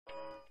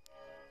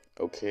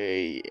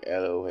Okay,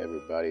 hello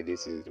everybody.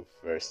 This is the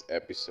first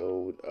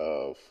episode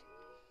of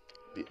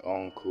the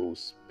Uncle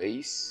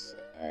Space,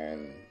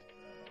 and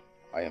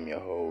I am your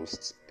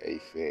host,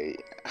 Afe.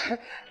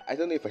 I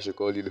don't know if I should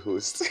call you the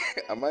host.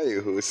 Am I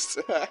a host?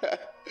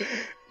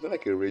 It's not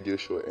like a radio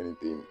show or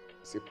anything.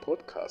 It's a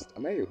podcast.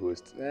 Am I a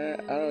host? Nah, I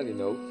don't really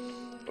know.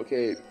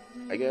 Okay,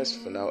 I guess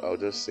for now I'll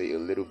just say a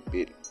little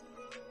bit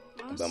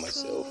about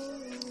myself.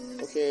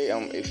 Okay,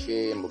 I'm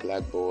Afe. I'm a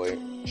black boy,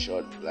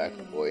 short black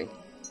boy.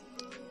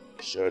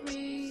 Short,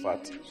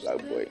 fat black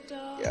boy.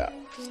 Yeah.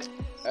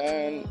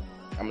 And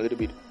I'm a little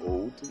bit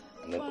old.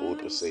 I'm not old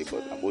per se,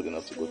 but I'm old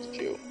enough to go to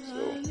jail.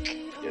 So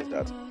yes,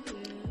 that.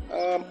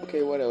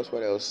 Okay, what else?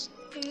 What else?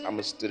 I'm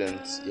a student.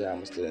 Yeah,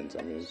 I'm a student.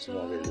 I'm in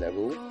 200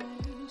 level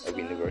of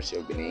University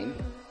of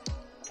Benin.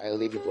 I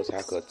live in Port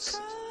Harcourt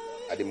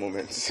at the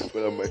moment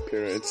with my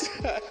parents.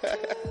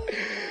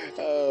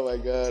 Oh my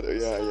god.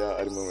 Yeah,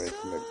 at the moment.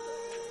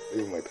 I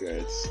live with my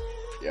parents.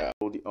 Yeah.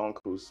 The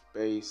Uncle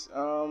Space.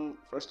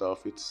 First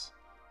off, it's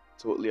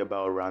totally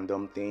about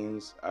random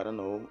things. I don't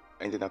know,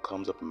 anything that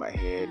comes up in my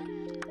head,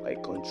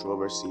 like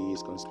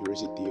controversies,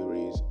 conspiracy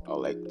theories. I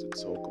like to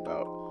talk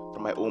about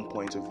from my own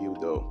point of view,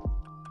 though.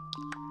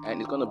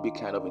 And it's gonna be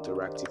kind of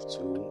interactive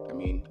too. I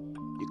mean,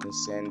 you can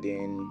send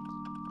in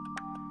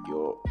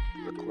your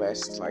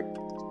requests, like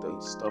the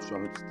stuff you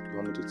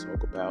want me to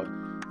talk about.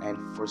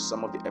 And for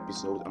some of the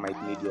episodes, I might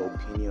need your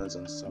opinions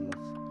on some of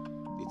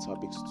the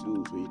topics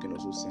too, so you can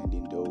also send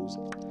in those.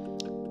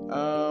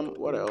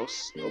 What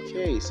else?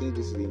 Okay, since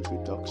this is the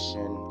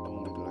introduction, oh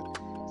my god,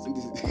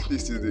 since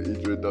this is the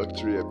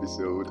introductory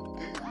episode,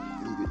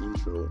 this is the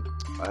intro.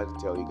 I have to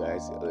tell you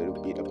guys a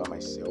little bit about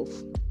myself.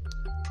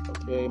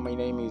 Okay, my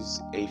name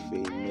is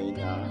Afe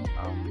Mena.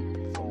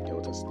 I'm from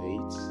Delta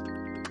State.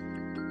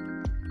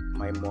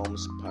 My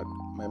mom's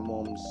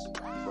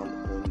from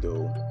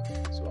Ondo,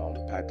 so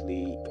I'm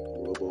partly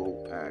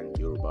Robo and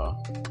Yoruba.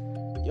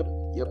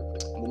 Yep.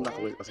 I'm not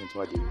forget accent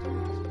what they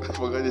do. I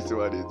forgot this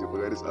what they do.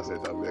 Forgot this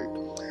accent. I'm like,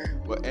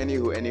 but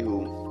anywho,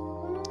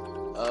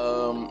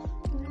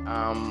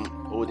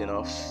 I'm old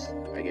enough,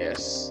 I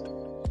guess.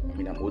 I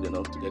mean, I'm old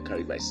enough to get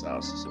carried by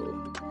SARS.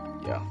 So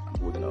yeah,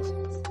 I'm old enough.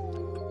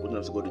 Old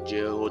enough to go to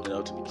jail. Old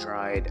enough to be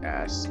tried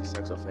as a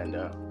sex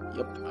offender.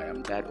 Yep, I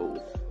am that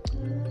old.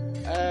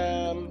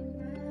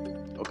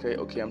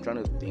 Okay. I'm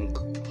trying to think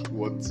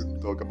what to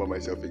talk about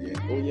myself again.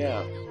 Oh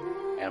yeah.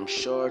 I am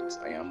short,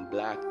 I am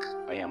black,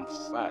 I am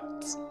fat,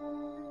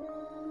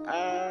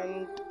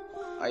 and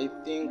I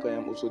think I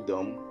am also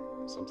dumb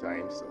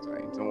sometimes.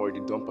 Don't worry,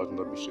 the dumb part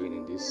will not be showing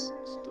in this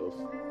stuff.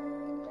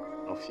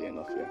 Not fear.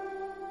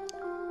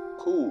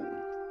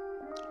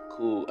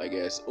 Cool, I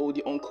guess. Oh,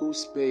 the uncool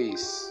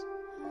space.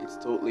 It's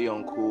totally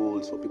uncool.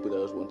 It's for people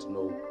that just want to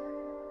know,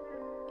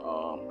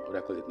 what do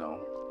I call it now?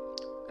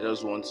 I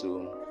just want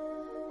to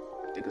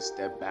take a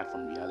step back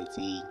from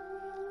reality,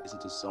 listen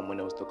to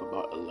someone else talk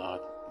about a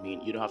lot. I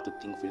mean, you don't have to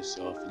think for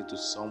yourself. You need to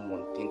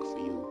someone think for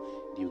you.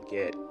 You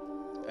get,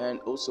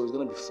 and also it's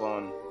gonna be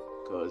fun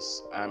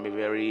because I'm a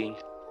very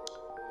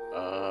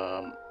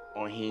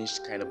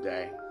unhinged kind of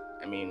guy.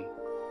 I mean,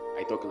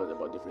 I talk a lot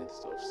about different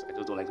stuff. I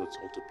just don't like to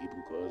talk to people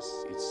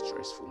because it's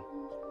stressful.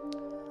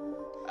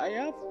 I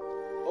have,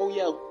 oh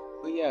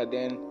yeah.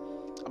 Then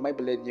I might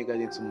be letting you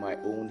guys into my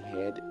own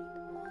head.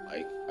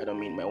 Like, I don't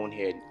mean my own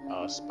head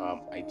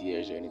spam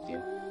ideas or anything.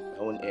 My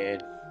own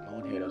head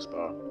as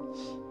per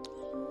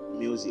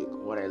music,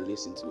 what I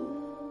listen to.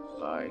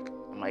 Like,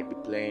 I might be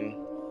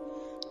playing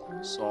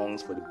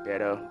songs for the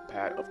better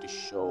part of the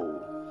show,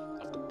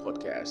 of the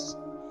podcast.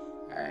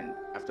 And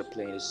after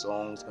playing the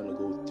songs, I'm gonna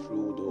go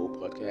through the whole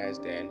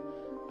podcast. Then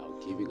I'll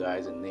give you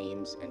guys the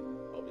names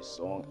of the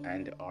song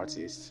and the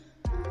artist.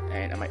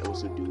 And I might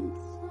also do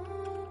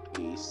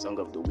a song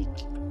of the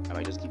week. I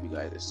might just give you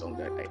guys a song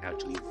that I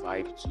actually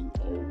vibe to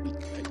all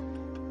week. Like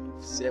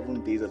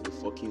 7 days of the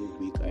fucking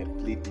week, I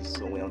played this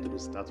song when I wanted to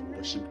start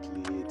washing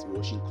plates,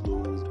 washing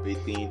clothes,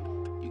 bathing.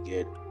 You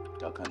get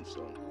that kind of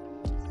song.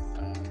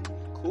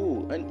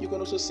 Cool. And you can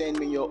also send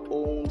me your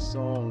own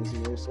songs,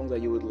 songs that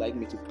you would like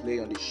me to play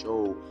on the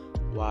show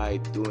while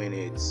doing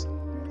it.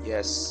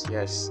 Yes.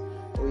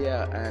 Oh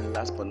yeah, and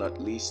last but not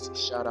least,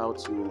 shout out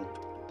to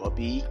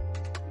Bobby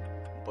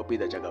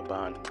the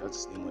Jagaban.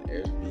 That's his name on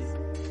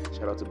FB.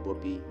 Shout out to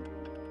Bobby.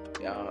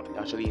 Yeah, it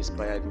actually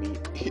inspired me.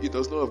 He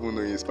does not even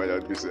know he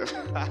inspired me.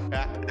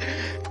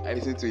 I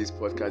listened to his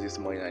podcast this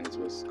morning and it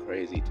was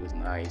crazy. It was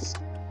nice.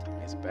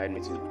 It inspired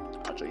me to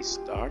actually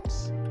start.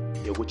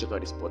 Yo, go check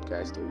out this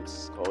podcast though.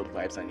 It's called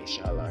Vibes and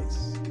Inshallah.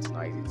 It's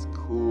nice. It's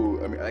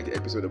cool. I mean, I like the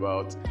episode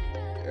about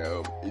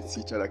a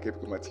teacher that kept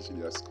coming teaching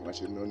their school and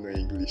she did not know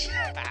English.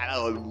 That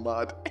was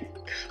mad.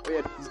 Oh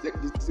yeah,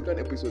 the second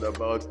episode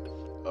about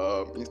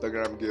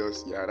Instagram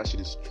girls. Yeah, that shit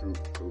is true.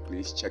 So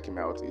please check him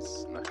out.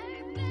 It's nice.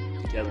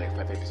 He has like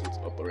 5 episodes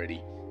up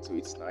already, so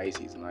it's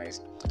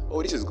nice.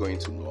 Oh, this is going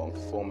too long,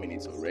 4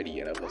 minutes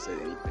already, and I've not said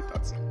any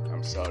better.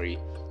 I'm sorry.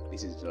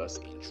 This is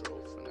just intro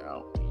for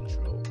now.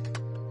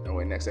 And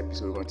in next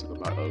episode we're going to talk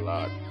about a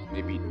lot,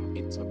 maybe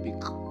a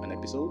topic, an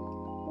episode.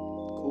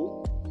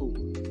 Cool.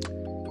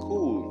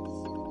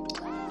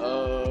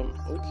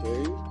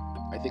 Okay,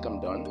 I think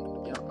I'm done.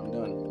 Yeah, I'm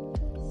done.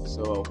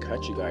 So I'll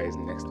catch you guys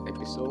next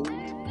episode.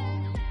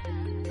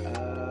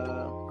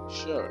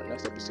 Sure,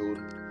 next episode.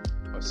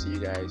 I'll see you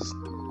guys.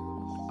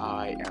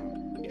 I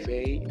am Ife,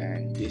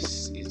 and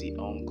this is the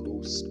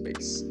Uncle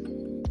Space.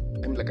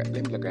 Let me like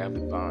I have a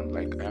band,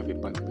 like I have a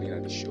band playing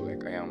at the show,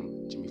 like I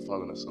am Jimmy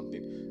Fallon or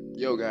something.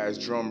 Yo guys,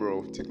 drum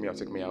roll, take me out.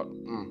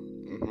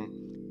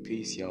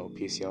 Peace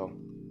y'all.